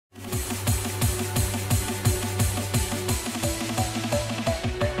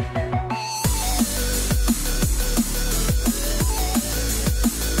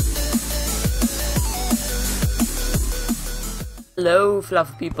Hello,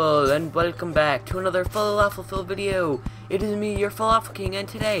 falafel people, and welcome back to another falafel video. It is me, your Falafel and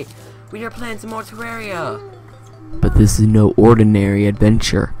today we are playing some more Terraria. But this is no ordinary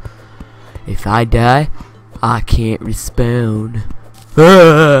adventure. If I die, I can't respawn.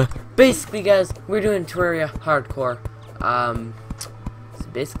 Basically, guys, we're doing Terraria hardcore. So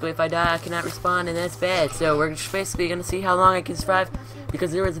basically, if I die, I cannot respawn, and that's bad. So we're just basically gonna see how long I can survive,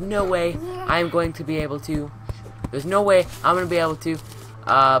 because there is no way I'm going to be able to. There's no way I'm gonna be able to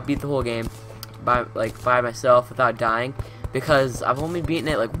beat the whole game by myself without dying, because I've only beaten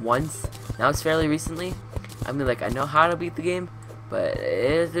it like once. Now it's fairly recently. I mean, like, I know how to beat the game, but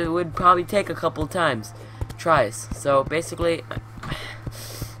it would probably take a couple tries. So basically,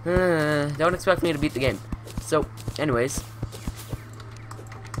 don't expect me to beat the game. So, anyways,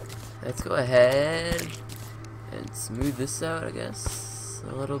 let's go ahead and smooth this out, I guess,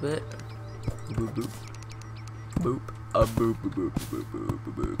 a little bit. Boop boop. Boop. Boop boop boop boop boop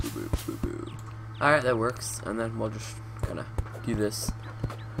boop boop boop boop. Alright, that works. And then we'll just kinda do this.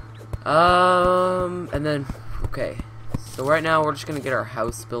 And then, okay. So right now we're just gonna get our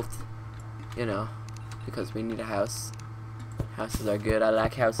house built, you know, because we need a house. Houses are good. I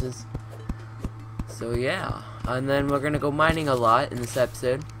like houses. So yeah. And then we're gonna go mining a lot in this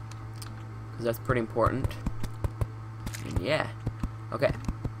episode, because that's pretty important. And yeah. Okay.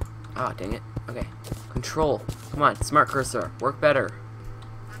 Ah, dang it. Okay. Control. Come on, smart cursor. Work better.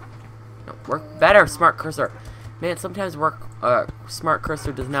 No, work better, smart cursor. Man, sometimes smart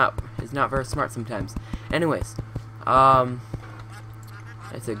cursor is not very smart sometimes. Anyways,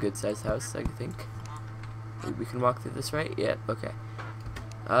 it's a good sized house, I think. We can walk through this, right? Yeah, okay.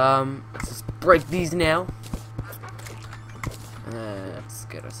 Let's just break these now. Let's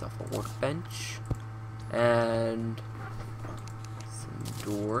get ourselves a workbench. And some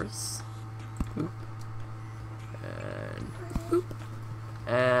doors. Boop. And boop.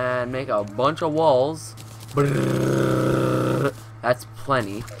 And make a bunch of walls. That's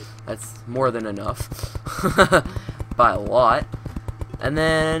plenty. That's more than enough. By a lot. And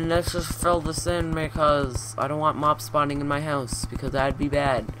then let's just fill this in, because I don't want mob spawning in my house, because that'd be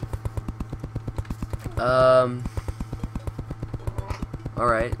bad.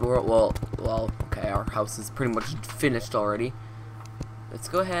 Alright, well, okay, our house is pretty much finished already. Let's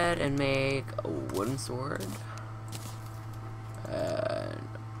go ahead and make a wooden sword. And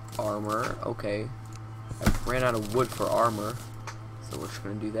armor, okay. I ran out of wood for armor, so we're just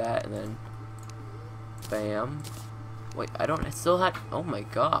gonna do that, and then bam. Wait, I still had, oh my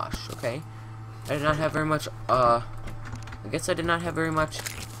gosh, okay. I did not have very much, I guess I did not have very much,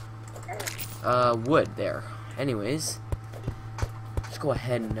 wood there. Anyways, let's go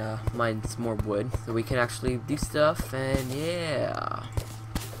ahead and, mine some more wood, so we can actually do stuff, and yeah.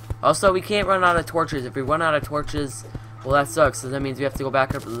 Also, we can't run out of torches. If we run out of torches, well, that sucks, so that means we have to go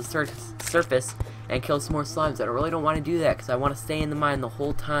back up to the surface and kill some more slimes. I really don't want to do that, because I want to stay in the mine the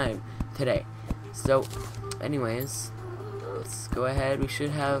whole time today. So, anyways, let's go ahead. We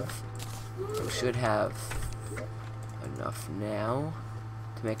should have enough now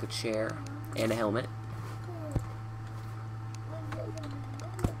to make a chair and a helmet.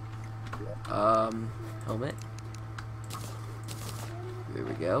 Helmet. There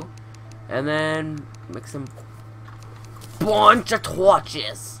we go. And then make some bunch of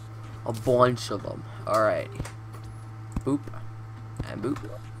torches. A bunch of them. Alright. Boop. And boop.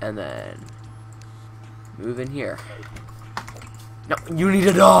 And then move in here. No, you need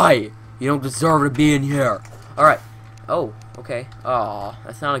to die! You don't deserve to be in here. Alright. Oh, okay. Aw,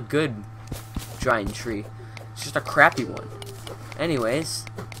 that's not a good giant tree. It's just a crappy one. Anyways,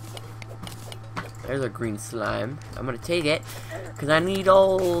 there's a green slime. I'm gonna take it, because I need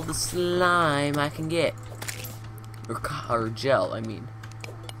all the slime I can get. Or gel, I mean.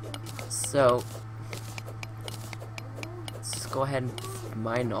 So, let's go ahead and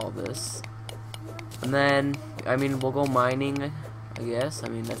mine all this. And then, I mean, we'll go mining, I guess. I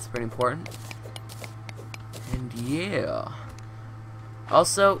mean, that's pretty important. And yeah.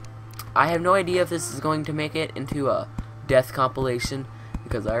 Also, I have no idea if this is going to make it into a death compilation,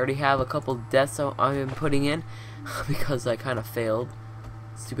 because I already have a couple deaths I've been putting in, because I kind of failed.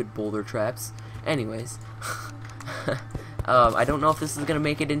 Stupid boulder traps. Anyways, I don't know if this is going to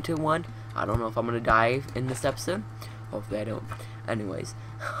make it into one. I don't know if I'm going to die in this episode. Hopefully I don't. Anyways,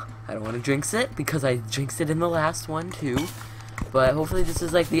 I don't want to jinx it, because I jinxed it in the last one too. But hopefully this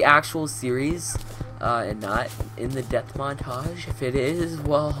is like the actual series, and not in the death montage. If it is,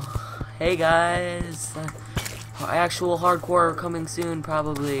 well, hey guys. Actual hardcore coming soon,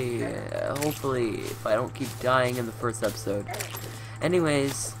 probably. Hopefully, if I don't keep dying in the first episode.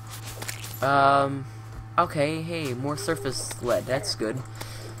 Anyways, Okay, hey, more surface lead. That's good.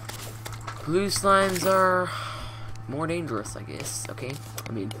 Blue slimes are more dangerous, I guess. Okay,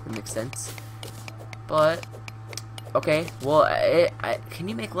 I mean, it makes sense. But okay, well, can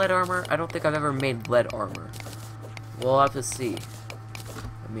you make lead armor? I don't think I've ever made lead armor. We'll have to see.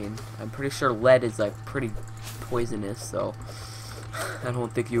 I mean, I'm pretty sure lead is like pretty poisonous, so I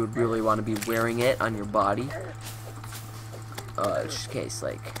don't think you would really want to be wearing it on your body. Just in case,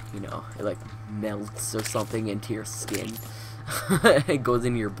 like, you know, it like melts or something into your skin. It goes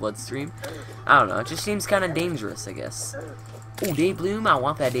into your bloodstream. I don't know, it just seems kind of dangerous, I guess. Oh, day bloom, I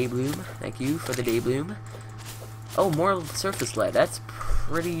want that day bloom. Thank you for the day bloom. Oh, more surface lead. That's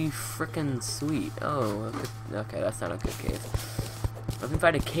pretty freaking sweet. Oh, okay, that's not a good cave. I haven't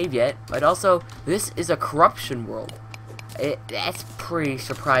found a cave yet, but also, this is a corruption world. That's pretty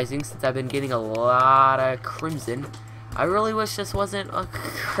surprising since I've been getting a lot of crimson. I really wish this wasn't a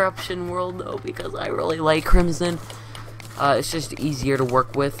corruption world, though, because I really like crimson. It's just easier to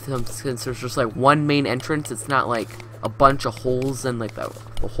work with since there's just like one main entrance. It's not like a bunch of holes and like the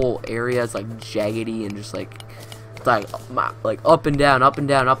whole area is like jaggedy and just like up and down, up and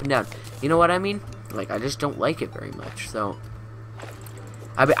down, up and down. You know what I mean? Like, I just don't like it very much. So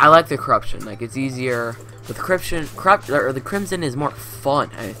I like the corruption. Like, it's easier. But the crimson is more fun,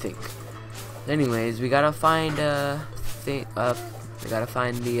 I think. Anyways, we gotta find a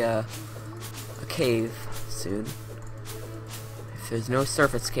cave soon. If there's no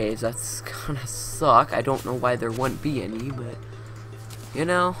surface caves, that's gonna suck. I don't know why there wouldn't be any, but you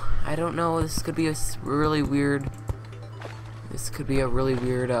know, I don't know. This could be a really weird. This could be a really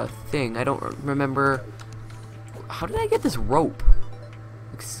weird thing. I don't remember. How did I get this rope?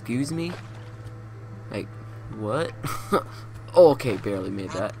 Excuse me? Like, what? Oh, okay, barely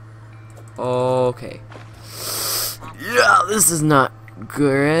made that. Okay. Yeah, this is not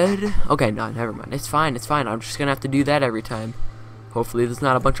good. Okay, no, never mind. It's fine, it's fine. I'm just gonna have to do that every time. Hopefully there's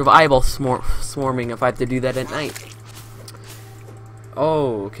not a bunch of eyeballs swarming if I have to do that at night.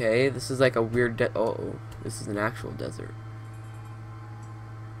 Oh, okay. This is like a weird this is an actual desert.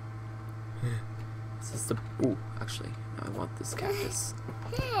 This is the... Ooh, actually, no, I want this cactus.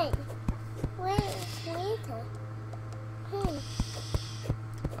 Hey, wait. Hey.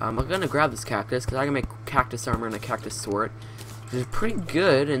 I'm gonna grab this cactus because I can make cactus armor and a cactus sword, which is pretty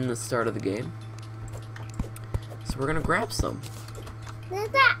good in the start of the game. So we're gonna grab some. There's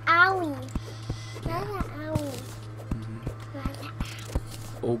an owie. There's an owie.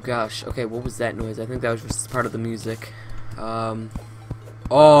 Oh gosh. Okay, what was that noise? I think that was just part of the music.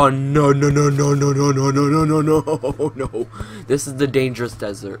 Oh no. This is the dangerous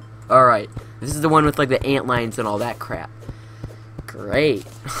desert. Alright. This is the one with like the antlions and all that crap. Great.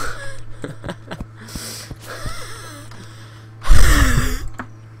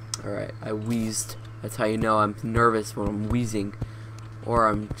 Alright, I wheezed. That's how you know I'm nervous when I'm wheezing. Or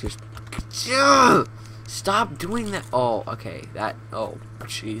I'm just... Stop doing that. Oh, okay. That... Oh,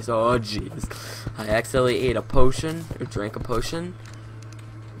 jeez. Oh, jeez. I accidentally ate a potion. Or drank a potion.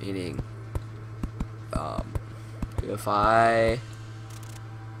 Meaning... If I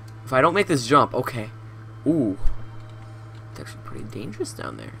don't make this jump... Okay. Ooh. It's actually pretty dangerous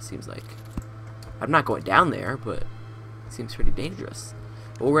down there, it seems like. I'm not going down there, but it seems pretty dangerous.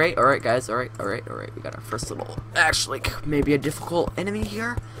 Alright, guys, alright. We got our first little, actually, maybe a difficult enemy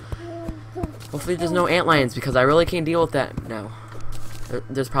here. Hopefully there's no antlions, because I really can't deal with that now.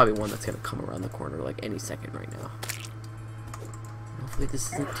 There's probably one that's gonna come around the corner, like, any second right now. Hopefully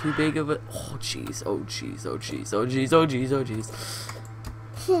this isn't too big of a... Oh, jeez, oh, jeez.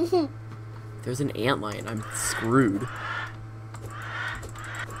 There's an antlion, I'm screwed.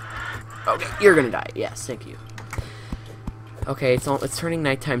 Okay, you're gonna die. Yes, thank you. Okay, it's turning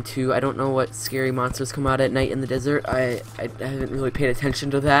nighttime too. I don't know what scary monsters come out at night in the desert. I haven't really paid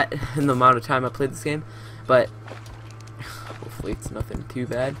attention to that in the amount of time I played this game, but hopefully it's nothing too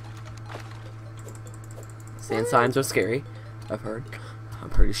bad. Sand signs are scary, I've heard. I'm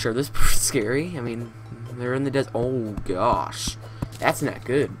pretty sure this is scary. I mean, they're in the desert. Oh gosh, that's not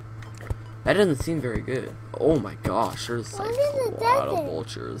good. That doesn't seem very good. Oh my gosh, there's like a lot of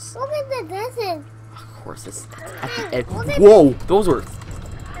vultures. Look at the desert. Of course, it's at the end. Whoa, those were...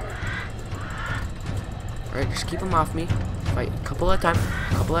 Alright, just keep them off me. Fight a couple at a time.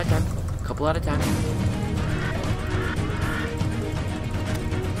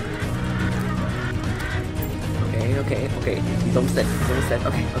 Okay. He's almost dead.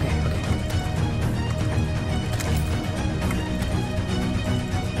 Okay.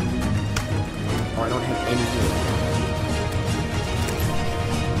 Oh, I don't have any healing.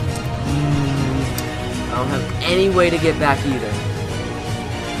 I don't have any way to get back either.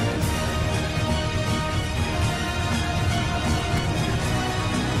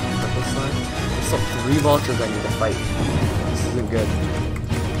 also 3 vultures I need to fight. This isn't good.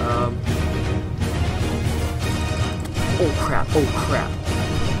 Oh crap, oh crap.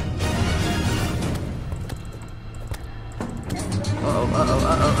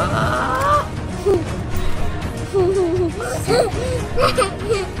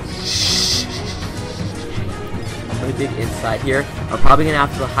 I'm gonna dig inside here. I'm probably gonna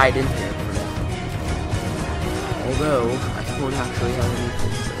have to hide in here for now. Although, I won't actually have any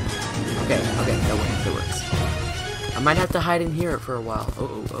places. Okay, that works. I might have to hide in here for a while.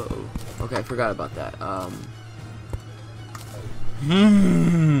 Okay, I forgot about that.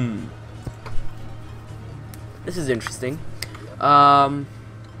 This is interesting.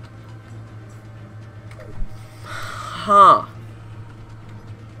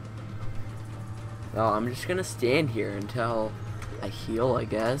 Well, I'm just gonna stand here until I heal, I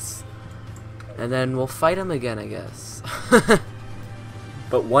guess. And then we'll fight him again, I guess.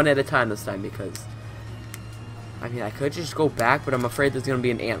 But one at a time this time, because I mean, I could just go back, but I'm afraid there's gonna be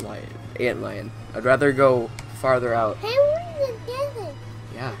an ant lion. I'd rather go farther out. Hey, where's the desert?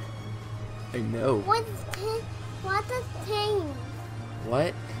 Yeah, I know. What's a thing?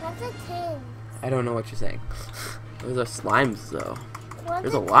 What? What's a thing? I don't know what you're saying. Those are slimes, though. What's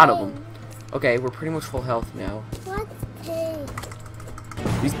There's a lot of them. Okay, we're pretty much full health now. What's thing?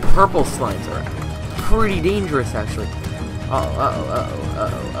 These purple slimes are pretty dangerous, actually. Come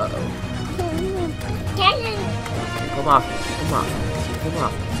off.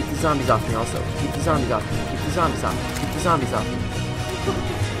 Keep the zombies off me, also. Keep the zombies off me. Keep the zombies off me. Keep the zombies off me.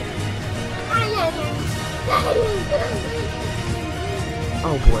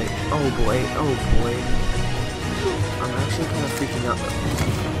 Oh boy. I'm actually kind of freaking out, though.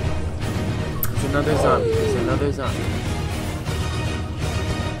 There's another zombie.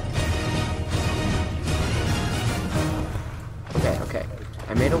 Okay.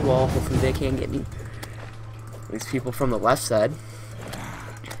 I made a wall. Hopefully they can't get me. These people from the left side.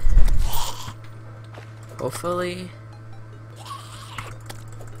 Hopefully.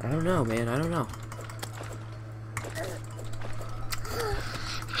 I don't know, man. I don't know.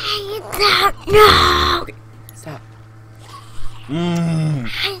 No! Okay, stop.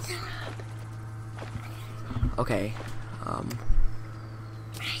 Okay.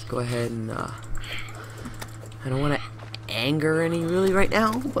 Let's go ahead and I don't want to anger any really right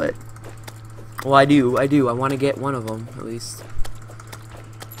now, but well, I do. I want to get one of them at least.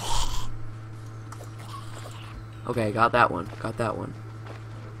 Okay, got that one.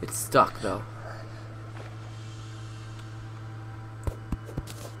 It's stuck though.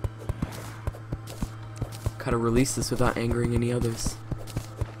 Gotta release this without angering any others.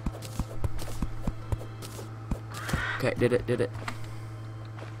 Okay, did it.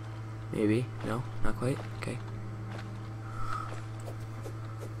 Maybe. No, not quite. Okay.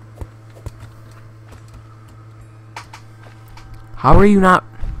 How are you not?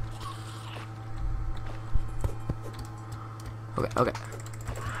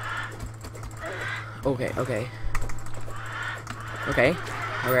 Okay.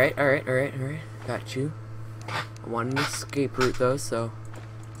 Alright. Got you. I want an escape route though, so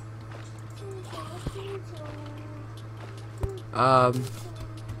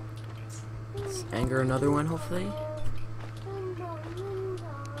let's anger another one, hopefully.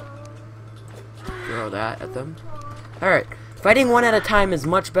 Throw that at them. Alright. Fighting one at a time is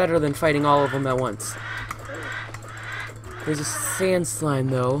much better than fighting all of them at once. There's a sand slime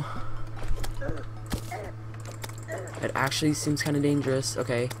though. It actually seems kind of dangerous.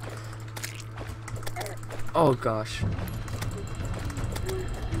 Okay. Oh gosh.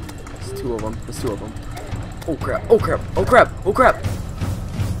 There's two of them. Oh crap.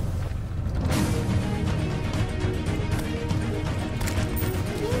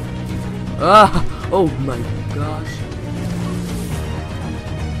 Ah! Oh my gosh.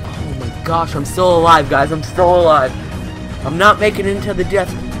 I'm still alive, guys. I'm not making it into the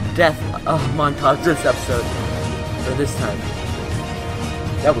death montage this episode. Or this time.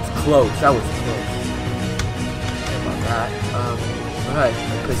 That was close. Sorry about that. Alright, I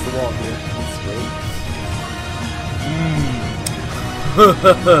placed the wall here. Let's wait.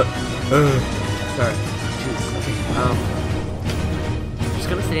 Sorry. Jeez. Okay. I'm just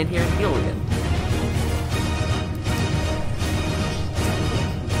gonna stand here and heal again.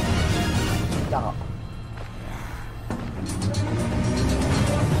 Stop.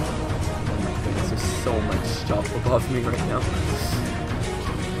 There's so much stuff above me right now.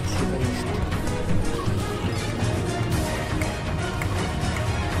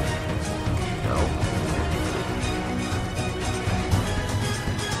 No.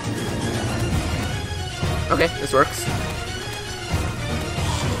 Okay, this works.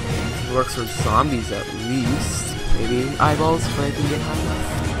 works for zombies at least. Maybe eyeballs if I can get high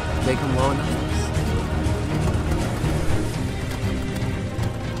enough. Make them low enough.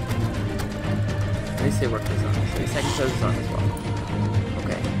 At least they work for zombies. At least I can show the zombies as well.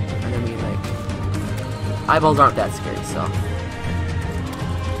 Okay. And then we like... Eyeballs aren't that scary, so...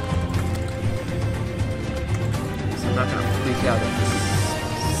 So I'm not gonna freak out if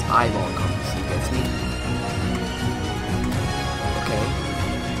this eyeball comes and gets me. Okay.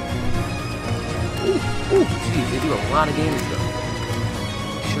 Ooh, geez, they do a lot of damage though.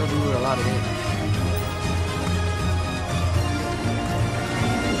 Sure do a lot of damage.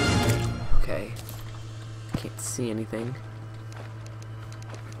 Okay. Can't see anything.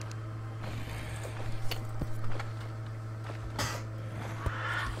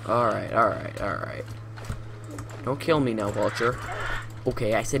 Alright. Don't kill me now, vulture.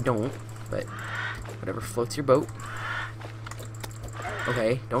 Okay, I said don't, but whatever floats your boat.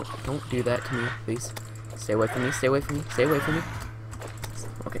 Okay, don't do that to me, please. Stay away from me, stay away from me, stay away from me.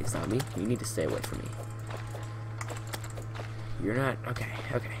 Okay, zombie, you need to stay away from me. You're not... Okay.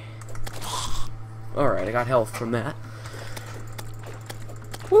 Alright, I got health from that.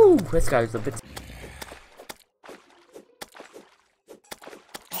 Woo! This guy's a bit...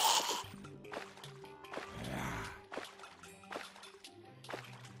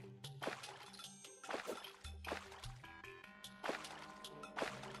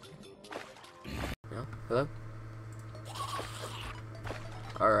 No? Hello?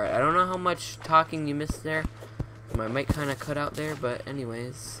 Alright, I don't know how much talking you missed there. My mic kind of cut out there, but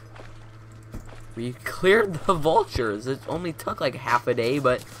anyways. We cleared the vultures. It only took like half a day,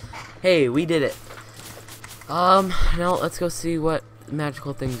 but hey, we did it. Now let's go see what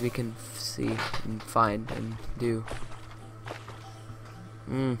magical things we can see and find and do.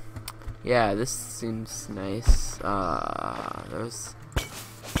 Yeah, this seems nice. There's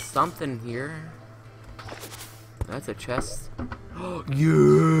something here. That's a chest.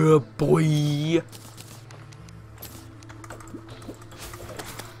 Yeah, boy.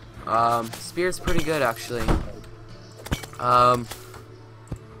 Spear's pretty good actually. I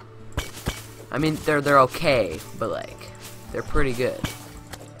mean they're okay, but like they're pretty good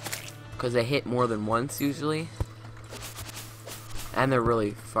because they hit more than once usually, and they're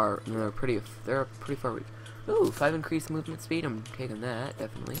really far. They're pretty far reach. Ooh, 5 increased movement speed. I'm taking that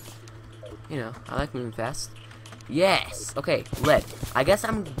definitely. You know, I like moving fast. Yes. Okay, lead. I guess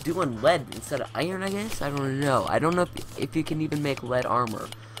I'm doing lead instead of iron. I guess I don't know. I don't know if you can even make lead armor.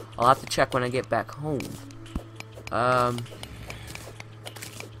 I'll have to check when I get back home.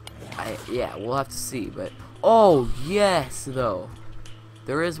 Yeah, we'll have to see, but... Oh, yes, though.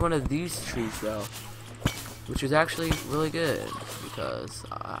 There is one of these trees, though. Which is actually really good, because,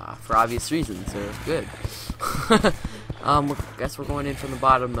 for obvious reasons, they're good. Guess we're going in from the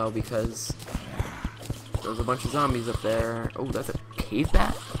bottom, though, because... There's a bunch of zombies up there. Oh, that's a cave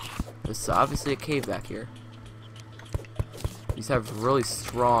bat? There's obviously a cave back here. These have really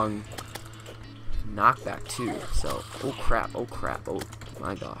strong knockback too, so oh crap, oh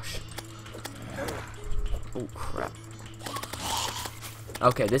my gosh. Oh crap.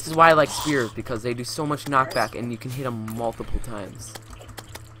 Okay, this is why I like spears, because they do so much knockback and you can hit them multiple times.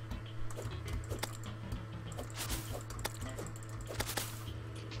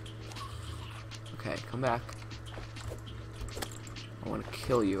 Okay, come back. I want to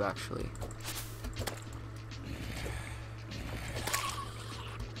kill you actually.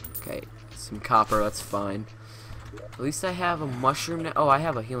 Okay, some copper, that's fine. At least I have a mushroom now. Oh, I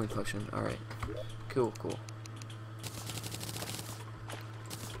have a healing potion. Alright. Cool.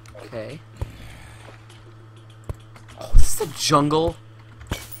 Okay. Oh, this is a jungle?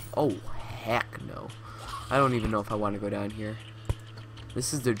 Oh, heck no. I don't even know if I want to go down here.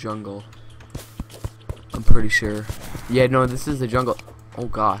 This is the jungle. I'm pretty sure. Yeah, no, this is the jungle. Oh,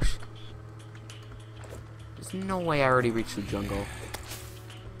 gosh. There's no way I already reached the jungle.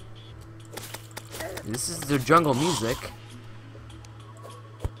 This is the jungle music.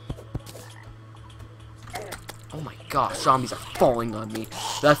 Oh my gosh, zombies are falling on me.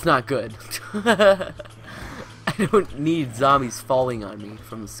 That's not good. I don't need zombies falling on me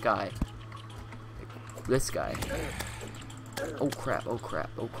from the sky. Like this guy. Oh crap.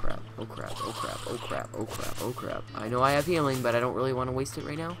 I know I have healing, but I don't really want to waste it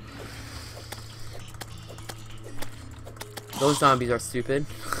right now. Those zombies are stupid.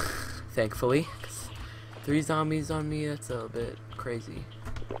 Thankfully. 3 zombies on me, that's a bit crazy.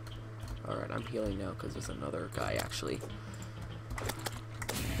 Alright, I'm healing now because there's another guy actually.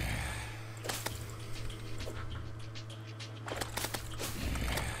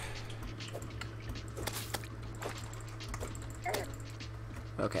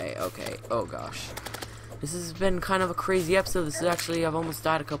 Okay, okay. Oh gosh. This has been kind of a crazy episode. This is actually, I've almost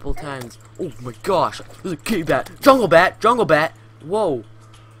died a couple of times. Oh my gosh. There's a cave bat. Jungle bat. Jungle bat. Whoa.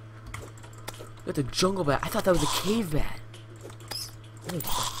 That's a jungle bat. I thought that was a cave bat. Oh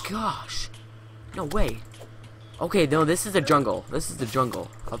my gosh. No way. Okay, no, this is the jungle. This is the jungle.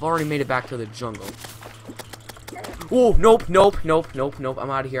 I've already made it back to the jungle. Oh, nope, nope, nope, nope, nope. I'm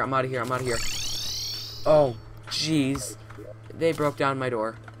out of here. I'm out of here. I'm out of here. Oh, jeez. They broke down my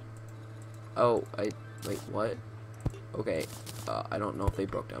door. Oh, wait, what? Okay, I don't know if they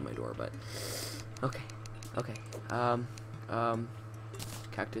broke down my door, but okay, okay.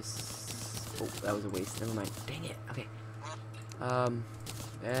 Cactus. Oh, that was a waste. Never mind. Dang it. Okay.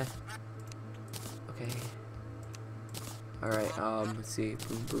 Okay. All right. Let's see.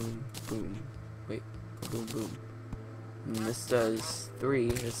 Boom, boom, boom. Wait. Boom, boom. And this does 3.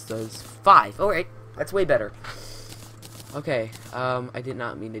 This does 5. All right. That's way better. Okay. I did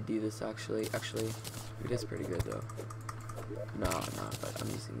not mean to do this actually. Actually, it is pretty good though. No, but I'm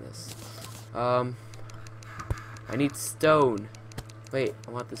using this. I need stone. Wait,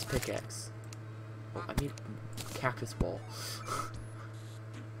 I want this pickaxe. Oh, I need cactus wall.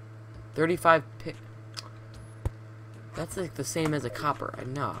 35 pick. That's like the same as a copper. I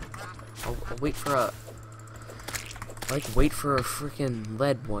know. I'll wait for a. Wait for a freaking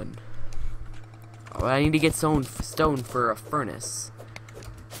lead one. Oh, I need to get stone for a furnace,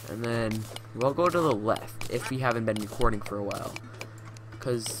 and then we'll go to the left if we haven't been recording for a while,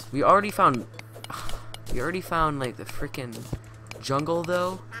 cause we already found like the freaking jungle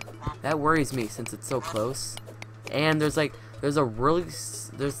though. That worries me since it's so close, and there's like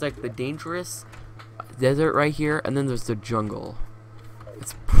the dangerous desert right here, and then there's the jungle.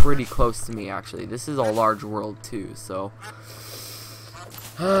 It's pretty close to me actually. This is a large world too, so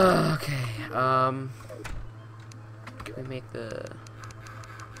okay. Can we make the?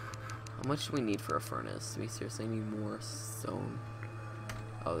 How much do we need for a furnace? Do we seriously need more stone?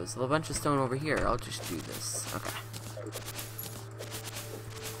 Oh, there's a bunch of stone over here. I'll just do this. Okay.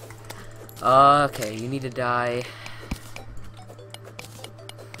 Okay, you need to die.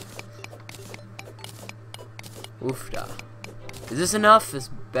 Oofda. Is this enough? This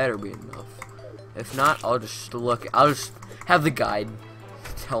better be enough. If not, I'll just look. I'll just have the guide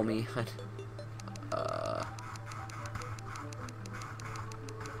tell me.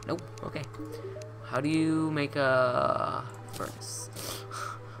 Nope. Okay. How do you make a furnace?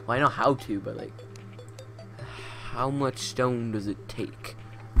 Well, I know how to, but like, how much stone does it take?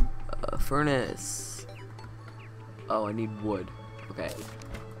 Furnace. Oh, I need wood. Okay.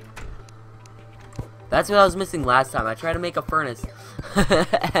 That's what I was missing last time. I tried to make a furnace,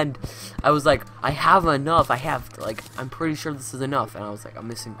 and I was like, I have enough. I'm pretty sure this is enough. And I was like, I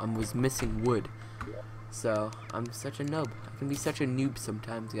was missing wood. So I'm such a noob. I can be such a noob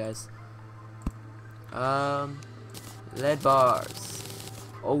sometimes, guys. Lead bars.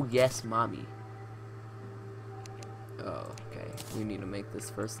 Oh yes, mommy. Oh, okay. We need to make this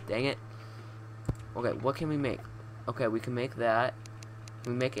first. Dang it. Okay, what can we make? Okay, we can make that.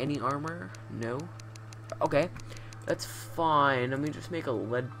 Can we make any armor? No. Okay, that's fine. Let me just make a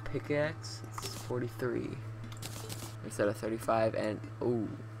lead pickaxe. It's 43 instead of 35, and oh,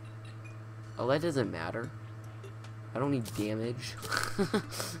 a lead doesn't matter. I don't need damage.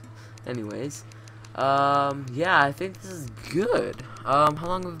 Anyways, yeah, I think this is good. How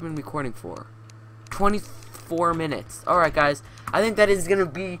long have we been recording for? 24 minutes. Alright guys, I think that is gonna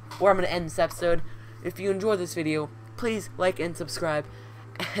be where I'm gonna end this episode. If you enjoyed this video, please like and subscribe.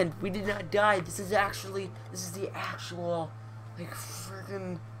 And we did not die. This is the actual like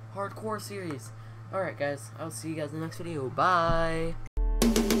freaking hardcore series. Alright guys, I'll see you guys in the next video. Bye.